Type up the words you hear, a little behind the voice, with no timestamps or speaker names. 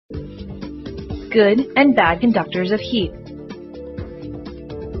good and bad conductors of heat.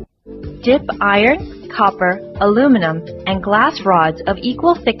 Dip iron, copper, aluminum, and glass rods of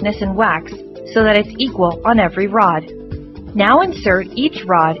equal thickness in wax so that it's equal on every rod. Now insert each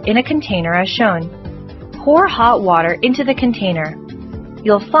rod in a container as shown. Pour hot water into the container.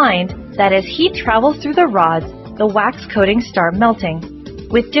 You'll find that as heat travels through the rods, the wax coatings start melting,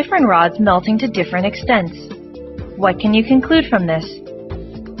 with different rods melting to different extents. What can you conclude from this?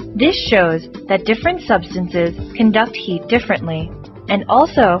 This shows that different substances conduct heat differently, and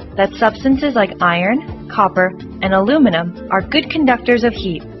also that substances like iron, copper, and aluminum are good conductors of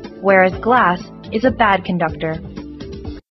heat, whereas glass is a bad conductor.